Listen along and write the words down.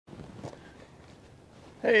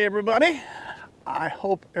Hey everybody, I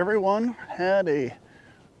hope everyone had a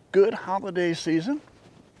good holiday season.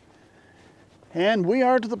 And we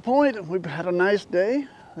are to the point, we've had a nice day.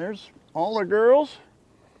 There's all the girls.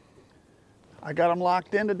 I got them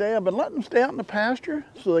locked in today. I've been letting them stay out in the pasture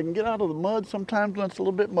so they can get out of the mud sometimes when it's a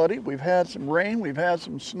little bit muddy. We've had some rain, we've had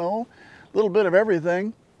some snow, a little bit of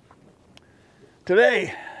everything.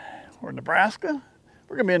 Today, we're in Nebraska.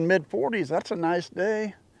 We're gonna be in mid-40s, that's a nice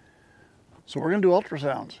day. So we're gonna do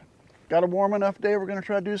ultrasounds. Got a warm enough day, we're gonna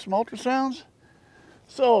try to do some ultrasounds.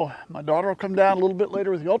 So my daughter will come down a little bit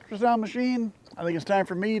later with the ultrasound machine. I think it's time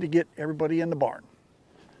for me to get everybody in the barn.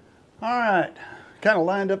 All right, kind of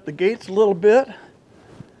lined up the gates a little bit.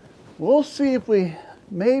 We'll see if we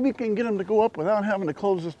maybe can get them to go up without having to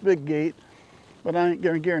close this big gate, but I ain't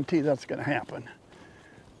gonna guarantee that's gonna happen.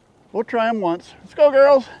 We'll try them once. Let's go,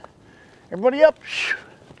 girls. Everybody up.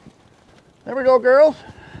 There we go, girls.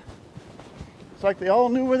 It's like they all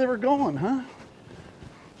knew where they were going, huh?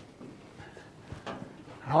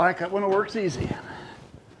 I like it when it works easy.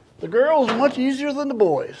 The girls are much easier than the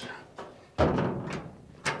boys. All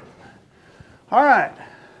right,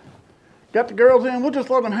 got the girls in. We'll just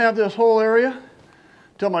let them have this whole area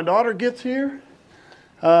till my daughter gets here,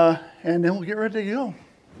 and then we'll get ready to go.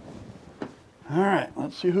 All right,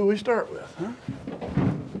 let's see who we start with, huh?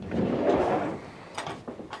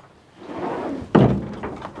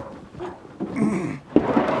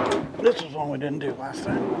 This is one we didn't do last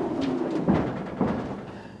time.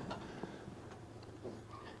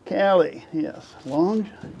 Callie, yes. Long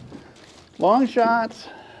Shot's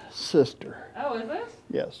sister. Oh, is this?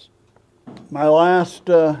 Yes. My last,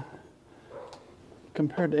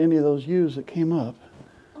 compared to any of those ewes that came up.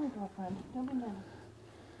 Oh, girlfriend, don't be mad.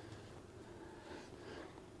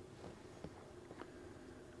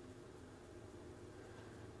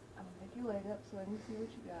 I'm gonna pick your leg up so I can see what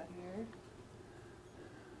you got here.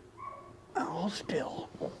 Oh, still.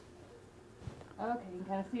 Okay, you can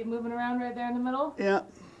kind of see it moving around right there in the middle. Yeah.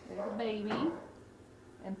 There's a baby,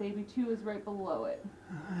 and baby 2 is right below it.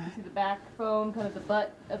 You see the backbone, kind of the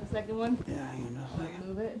butt of the second one? Yeah, hang on a second.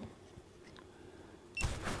 Move it.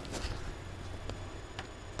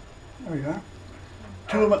 There we are.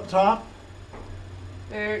 2 of them at the top.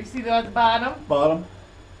 There, you see them at the bottom? Bottom.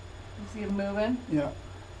 You see them moving? Yeah.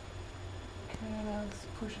 Kind of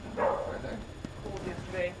push it a little further. Pulled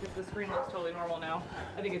yesterday, because the screen looks totally normal now.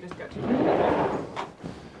 I think it just got too big.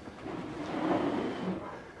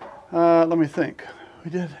 Let me think. We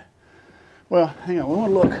did. Well, hang on. We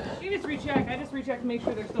want to look. You just recheck. I just recheck to make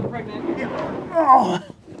sure they're still pregnant. Yeah. Oh,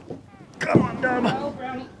 come on, Dad. Oh,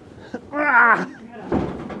 Brownie. Ah.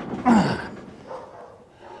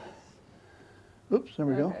 Oops, there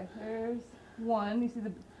we go. Okay, there's one. You see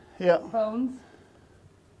the Yeah. bones?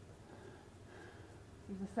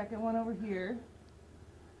 There's a second one over here.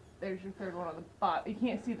 There's your third one on the bottom. You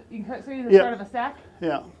can't see the, you can see the start of a sack?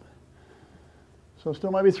 Yeah. So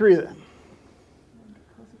still might be 3 then. Get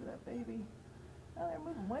closer to that baby. Oh, they're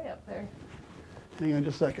moving way up there. Hang on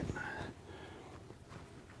just a second.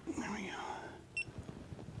 There we go.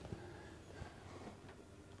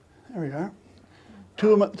 There we are.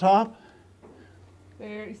 2 of them at the top.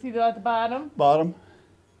 There, you see them at the bottom? Bottom.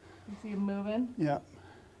 You see them moving? Yeah.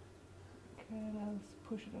 Kind of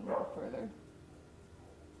push it a little further.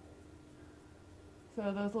 So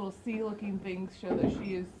those little C-looking things show that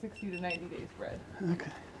she is 60 to 90 days bred. Okay.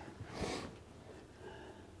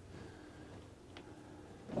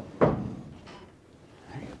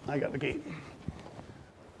 I got the gate.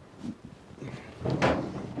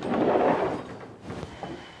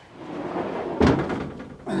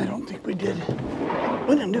 I don't think we did.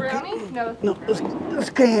 We didn't do Brownie? No. No, this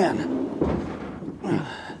can.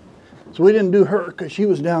 So we didn't do her because she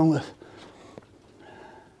was down with.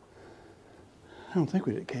 I don't think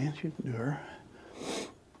we did Can. She didn't do her.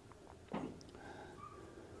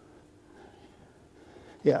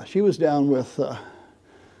 Yeah, she was down with.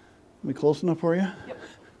 We close enough for you? Yep.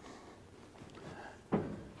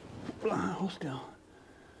 Hold still.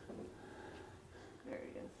 There he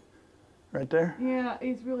is. Right there? Yeah,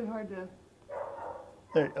 it's really hard to.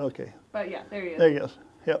 There, okay. But yeah, there he is. There he goes.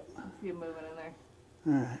 Yep. You see him moving in there.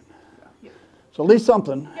 All right. Yep. So at least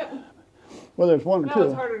something. Yep. Whether it's 1 or Now 2.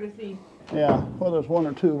 it's harder to see. Yeah, whether it's 1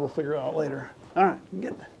 or 2, we'll figure out later. All right,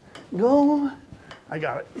 go. I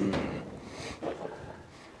got it.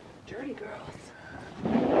 Dirty girls.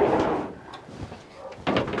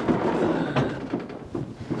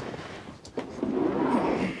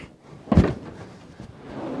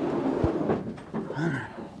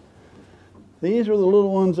 These are the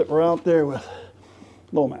little ones that were out there with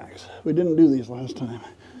Lomax. We didn't do these last time.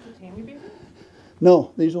 Tammy baby?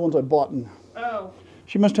 No, these are the ones I bought. And Oh.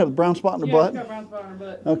 She must have a brown spot in her Yeah, butt. she's got a brown spot on her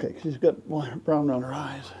butt. Okay, she's got brown on her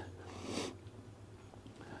eyes.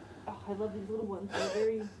 Oh, I love these little ones. They're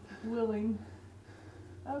very willing.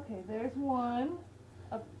 Okay, there's one.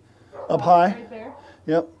 Up high? Right there.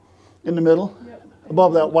 Yep. In the middle? Yep.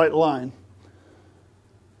 Above that white line.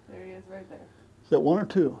 There he is, right there. Is that one or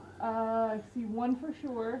two? I see one for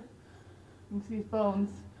sure. You can see his bones.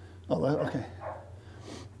 Oh, that, okay.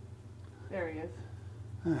 There he is.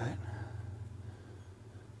 All right.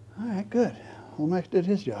 All right, good. Well, Max did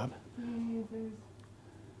his job.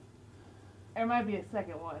 There might be a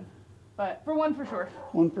second one, but for one for sure.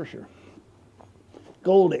 One for sure.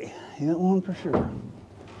 Goldie. Yeah, one for sure.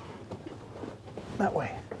 That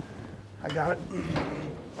way. I got it.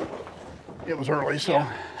 It was early, so.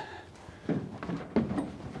 Yeah.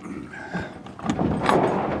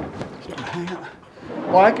 Hang on.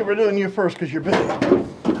 Well, I could be doing you first because you're big.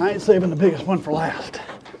 I ain't saving the biggest one for last.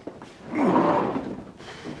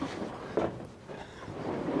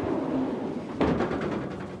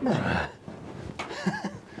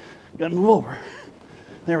 Got to move over.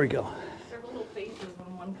 There we go. Their little faces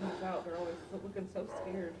when one comes out, they're always looking so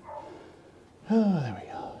scared. Oh, there we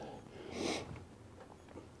go.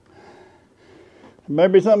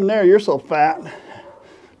 Maybe something there. You're so fat.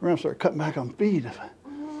 We're gonna start cutting back on feed.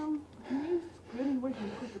 Can you really wait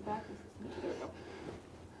and push it back? There we go.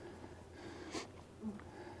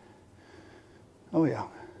 Oh yeah.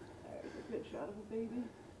 There's a good shot of a baby.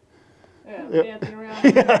 Yeah, Yep. dancing around.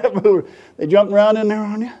 Yeah, they jump around in there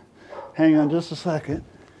on you. Hang on just a second.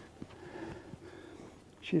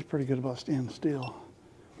 She's pretty good about standing still.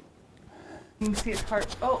 You can see its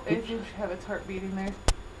heart. Oh, it did have its heart beating there.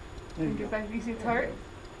 There you Get go. back. Do you see its heart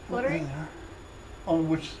fluttering? There. On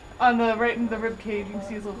which? On the right in the rib cage, you can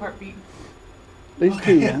see his little heartbeat. At least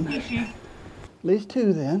two then. He, she. At least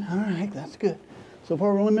two then. All right, that's good. So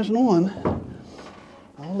far we're only missing one.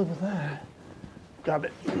 I'll live with that. Got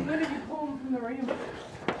it. When did you pull him from the ram?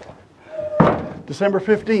 December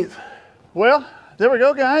 15th. Well, there we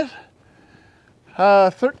go, guys.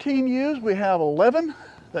 13 ewes. We have 11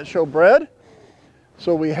 that show bred.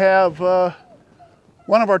 So we have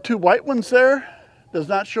one of our two white ones there does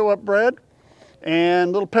not show up bred.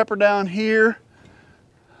 And little Pepper down here,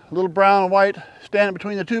 little brown and white standing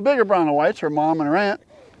between the two bigger brown and whites, her mom and her aunt.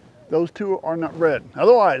 Those two are not bred.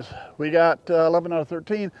 Otherwise, we got 11 out of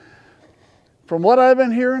 13. From what I've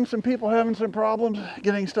been hearing, some people having some problems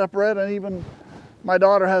getting stuff bred, and even my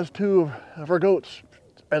daughter has two of her goats.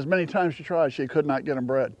 As many times she tried, she could not get them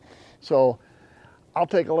bred. So I'll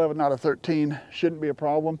take 11 out of 13, shouldn't be a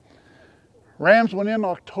problem. Rams went in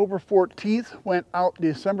October 14th, went out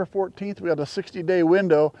December 14th. We had a 60-day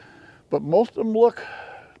window, but most of them look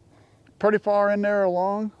pretty far in there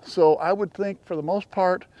along. So I would think for the most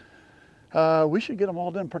part, we should get them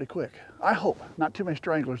all done pretty quick. I hope, not too many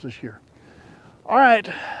stranglers this year. All right,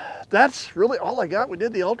 that's really all I got. We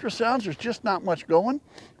did the ultrasounds. There's just not much going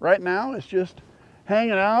right now. It's just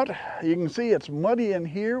hanging out. You can see it's muddy in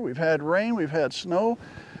here. We've had rain, we've had snow,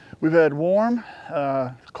 we've had warm.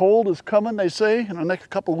 Cold is coming, they say, in the next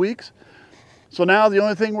couple weeks. So now the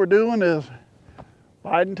only thing we're doing is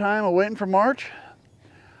biding time and waiting for March.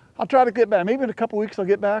 I'll try to get back. Maybe in a couple weeks I'll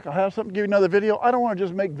get back. I'll have something to give you another video. I don't want to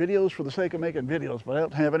just make videos for the sake of making videos, but I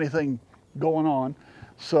don't have anything going on.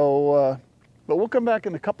 So, but we'll come back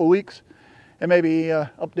in a couple weeks and maybe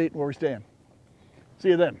update where we stand. See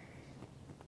you then.